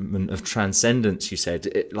moment of transcendence, you said?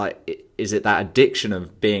 Is it that addiction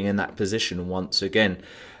of being in that position once again?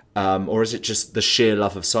 Or is it just the sheer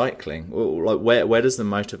love of cycling? Like, where does the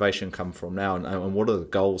motivation come from now, and what are the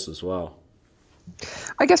goals as well?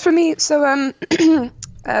 I guess for me, so at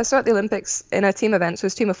the Olympics in a team event, so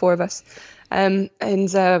it's a team of 4 of us, and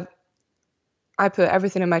I put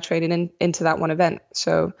everything in my training into that one event.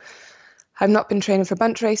 So I've not been training for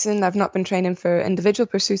bunch racing, I've not been training for individual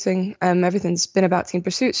pursuiting. Everything's been about team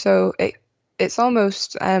pursuit. So it's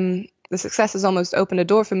almost the success has almost opened a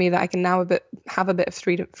door for me that I can now have a bit of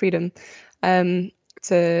freedom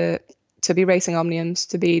to be racing omniums,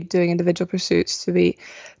 to be doing individual pursuits, to be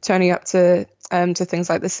turning up to things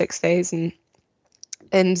like the 6 days, and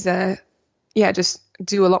just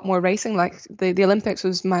do a lot more racing. Like the Olympics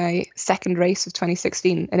was my second race of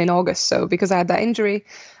 2016, and in August. So because I had that injury,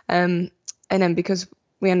 and then because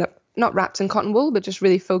we end up not wrapped in cotton wool, but just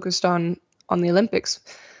really focused on the Olympics,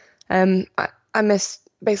 I missed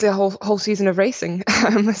basically a whole season of racing.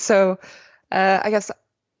 So I guess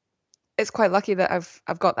it's quite lucky that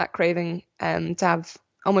I've got that craving to have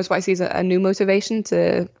almost what I see as a new motivation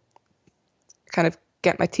to kind of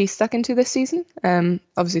get my teeth stuck into this season.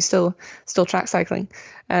 Obviously still track cycling,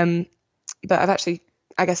 but I've actually,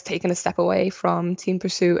 I guess, taken a step away from team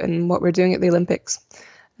pursuit and what we're doing at the Olympics.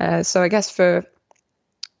 So I guess for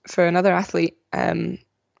another athlete,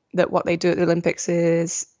 that what they do at the Olympics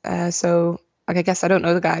is I guess I don't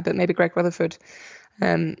know the guy, but maybe Greg Rutherford.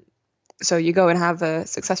 So you go and have a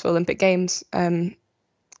successful Olympic Games.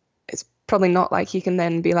 It's probably not like he can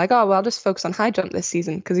then be like, oh, well, I'll just focus on high jump this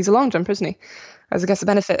season, because he's a long jumper, isn't he? As I guess the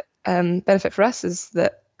benefit for us is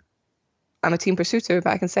that I'm a team pursuiter,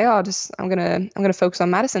 but I can say, oh, I'm gonna focus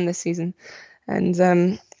on Madison this season,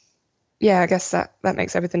 and I guess that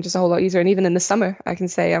makes everything just a whole lot easier. And even in the summer, I can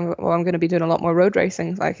say, I'm going to be doing a lot more road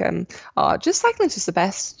racing. Like, just cycling's just the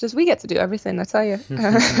best. Just we get to do everything, I tell you.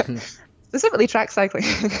 Specifically track cycling,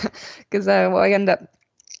 because I end up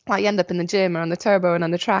in the gym or on the turbo and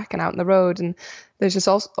on the track and out on the road, and there's just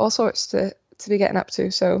all sorts to be getting up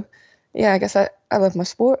to. So, yeah, I guess I love my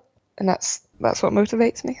sport, and that's what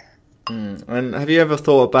motivates me. And have you ever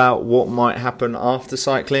thought about what might happen after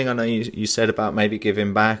cycling? I know you said about maybe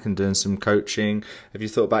giving back and doing some coaching. Have you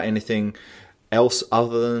thought about anything else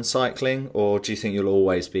other than cycling, or do you think you'll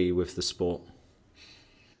always be with the sport?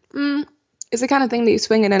 It's the kind of thing that you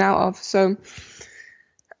swing in and out of. So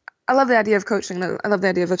I love the idea of coaching. I love the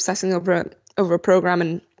idea of obsessing over a program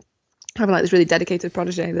and having like this really dedicated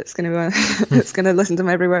protege that's going to that's going to listen to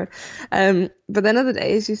my every word. But then other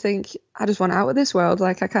days you think, I just want out of this world.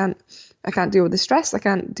 Like I can't deal with the stress. I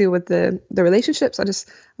can't deal with the relationships. I just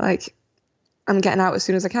like, I'm getting out as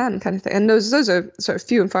soon as I can, kind of thing. And those are sort of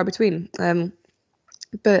few and far between.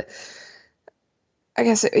 But I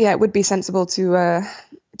guess it would be sensible to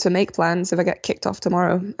make plans if I get kicked off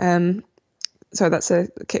tomorrow. So that's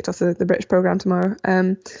kicked off the British program tomorrow.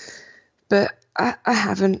 But I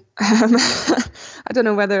haven't. I don't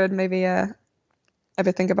know whether I'd maybe ever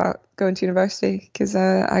think about going to university, because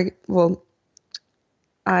I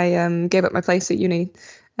gave up my place at uni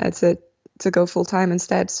to go full time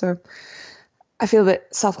instead. So I feel a bit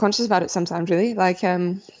self-conscious about it sometimes, really. Like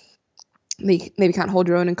maybe can't hold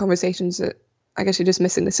your own in conversations that I guess you're just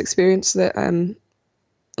missing this experience that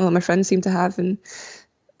all my friends seem to have, and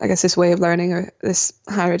I guess this way of learning or this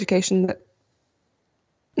higher education that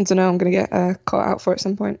I don't know, I'm going to get caught out for at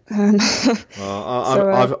some point.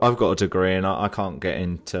 Well, I've got a degree and I can't get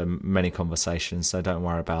into many conversations, so don't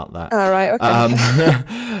worry about that. All right,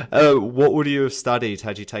 okay. What would you have studied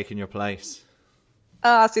had you taken your place?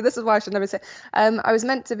 See, this is why I should never say. I was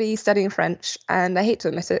meant to be studying French, and I hate to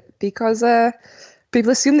admit it because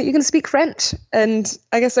people assume that you can speak French, and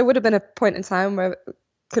I guess there would have been a point in time where I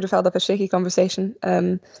could have held up a shaky conversation,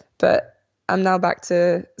 but I'm now back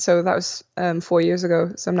to, so that was 4 years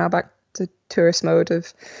ago, so I'm now back to tourist mode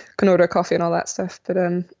of can order a coffee and all that stuff. But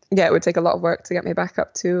it would take a lot of work to get me back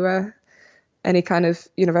up to any kind of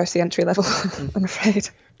university entry level, I'm afraid.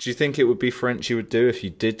 Do you think it would be French you would do if you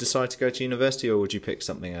did decide to go to university, or would you pick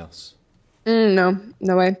something else? No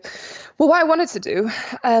way. Well, what I wanted to do,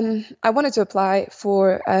 I wanted to apply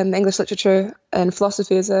for English literature and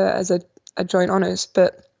philosophy as a joint honours,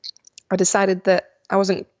 but I decided that I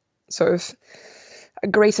wasn't sort of a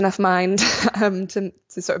great enough mind to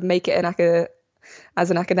sort of make it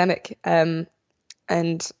as an academic. And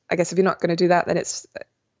I guess if you're not going to do that, then it's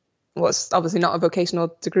obviously not a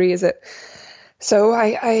vocational degree, is it? So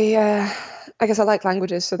I guess I like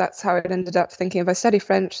languages, so that's how I ended up thinking if I study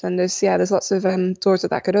French, then there's lots of doors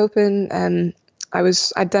that could open.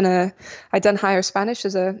 I'd done higher Spanish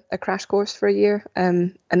as a crash course for a year,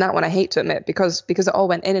 and that one I hate to admit because it all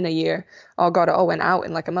went in a year. Oh God, it all went out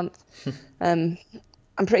in like a month.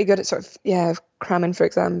 I'm pretty good at sort of cramming for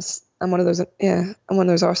exams. I'm one of those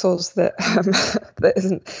arseholes that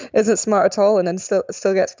that isn't smart at all, and then still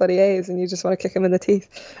gets bloody A's, and you just want to kick him in the teeth.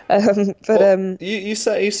 You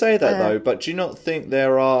say that though, but do you not think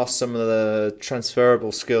there are some of the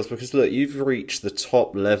transferable skills? Because look, you've reached the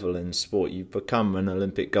top level in sport. You've become an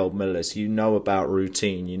Olympic gold medalist. You know about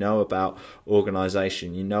routine. You know about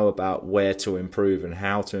organisation. You know about where to improve and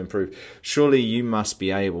how to improve. Surely you must be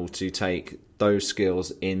able to take those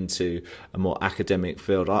skills into a more academic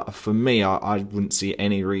field. For me, I wouldn't see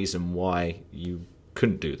any reason why you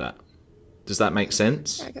couldn't do that. Does that make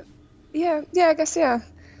sense? Yeah, I guess, yeah,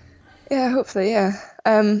 hopefully, yeah.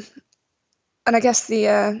 And I guess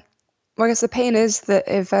the pain is that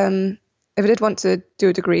if I did want to do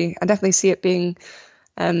a degree, I definitely see it being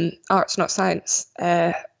arts, not science.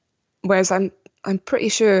 Whereas I'm pretty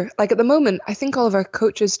sure, like at the moment, I think all of our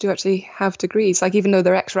coaches do actually have degrees, like even though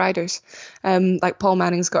they're ex-riders. Like Paul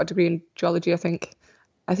Manning's got a degree in geology, I think.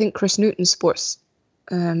 I think Chris Newton's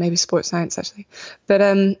maybe sports science actually. But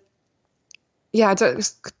they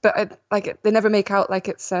never make out like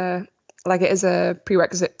it's like it is a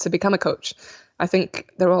prerequisite to become a coach. I think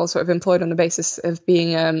they're all sort of employed on the basis of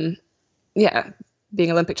being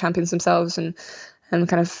Olympic champions themselves and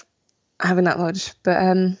kind of having that knowledge. But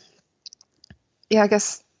I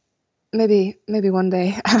guess maybe one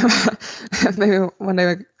day, maybe one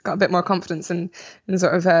day I got a bit more confidence and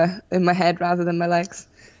sort of in my head rather than my legs.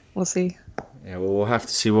 We'll see. Yeah, well, we'll have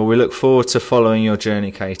to see. Well, we look forward to following your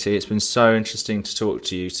journey, Katie. It's been so interesting to talk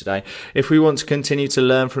to you today. If we want to continue to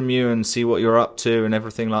learn from you and see what you're up to and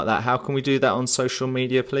everything like that, how can we do that on social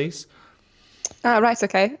media, please? Right,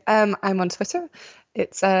 okay. I'm on Twitter.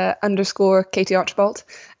 It's _ Katie Archibald.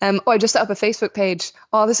 I just set up a Facebook page.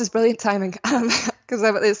 Oh, this is brilliant timing because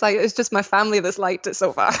it's just my family that's liked it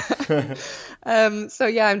so far. So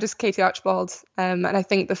yeah, I'm just Katie Archibald, and I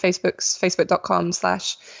think the Facebook's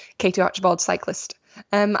facebook.com/Katie Archibald Cyclist.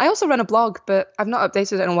 I also run a blog, but I've not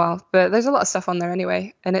updated it in a while. But there's a lot of stuff on there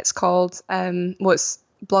anyway, and it's called it's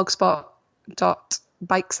blogspot.com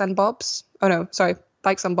Bikes and Bobs. Oh no, sorry,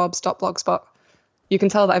 bikesandbobs.blogspot. You can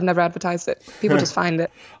tell that I've never advertised it. People just find it.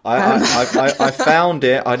 I found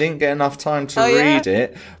it. I didn't get enough time to read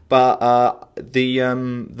it, but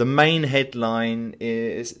the main headline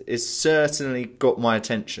is certainly got my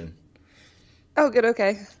attention. Oh, good.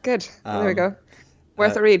 Okay, good. There we go.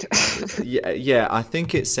 Worth a read. yeah. I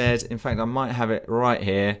think it said. In fact, I might have it right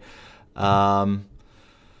here. Where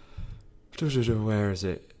is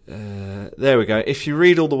it? There we go. If you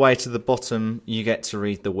read all the way to the bottom, you get to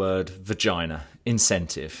read the word vagina.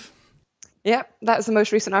 Incentive. Yeah, that is the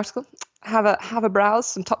most recent article. Have a browse,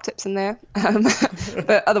 some top tips in there.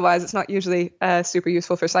 But otherwise, it's not usually super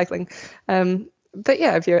useful for cycling. But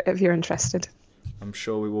yeah, if you're interested. I'm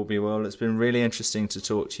sure we will be. Well, it's been really interesting to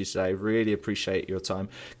talk to you today. Really appreciate your time.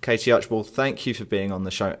 Katie Archibald, thank you for being on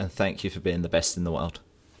the show, and thank you for being the best in the world.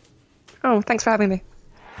 Oh, thanks for having me.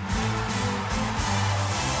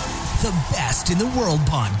 The Best in the World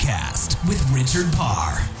podcast with Richard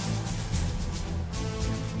Parr.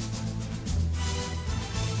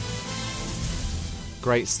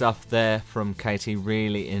 Great stuff there from Katie.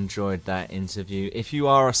 Really enjoyed that interview. If you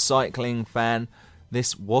are a cycling fan,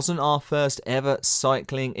 this wasn't our first ever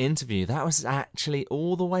cycling interview. That was actually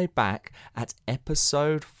all the way back at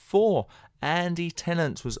episode 4. Andy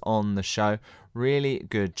Tennant was on the show. Really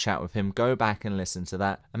good chat with him. Go back and listen to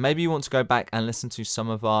that. And maybe you want to go back and listen to some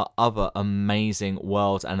of our other amazing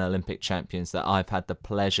world and Olympic champions that I've had the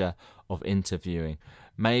pleasure of interviewing.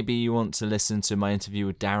 Maybe you want to listen to my interview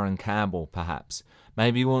with Darren Campbell, perhaps.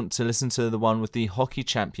 Maybe you want to listen to the one with the hockey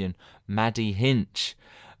champion, Maddie Hinch.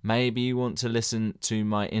 Maybe you want to listen to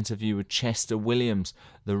my interview with Chester Williams,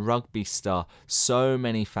 the rugby star. So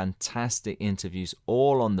many fantastic interviews,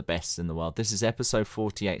 all on the best in the world. This is episode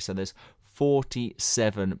 48, so there's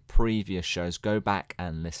 47 previous shows. Go back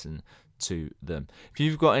and listen to them. If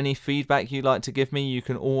you've got any feedback you'd like to give me, you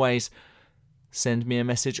can always send me a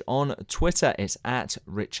message on Twitter. It's at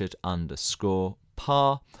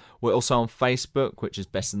Richard_Parr. We're also on Facebook, which is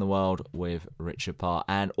Best in the World with Richard Parr.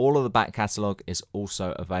 And all of the back catalogue is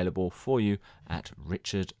also available for you at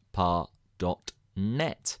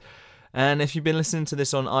richardparr.net. And if you've been listening to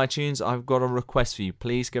this on iTunes, I've got a request for you.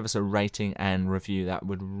 Please give us a rating and review. That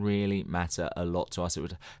would really matter a lot to us. It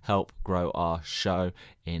would help grow our show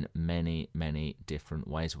in many, many different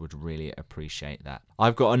ways. Would really appreciate that.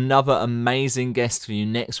 I've got another amazing guest for you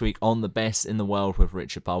next week on The Best in the World with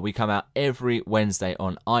Richard Parr. We come out every Wednesday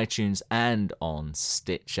on iTunes and on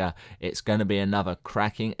Stitcher. It's going to be another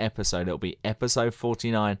cracking episode. It'll be episode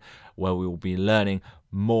 49, where we will be learning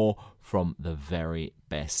more from the very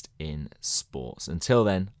best in sports. Until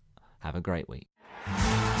then, have a great week.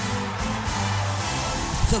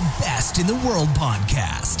 The Best in the World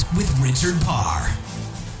podcast with Richard Parr.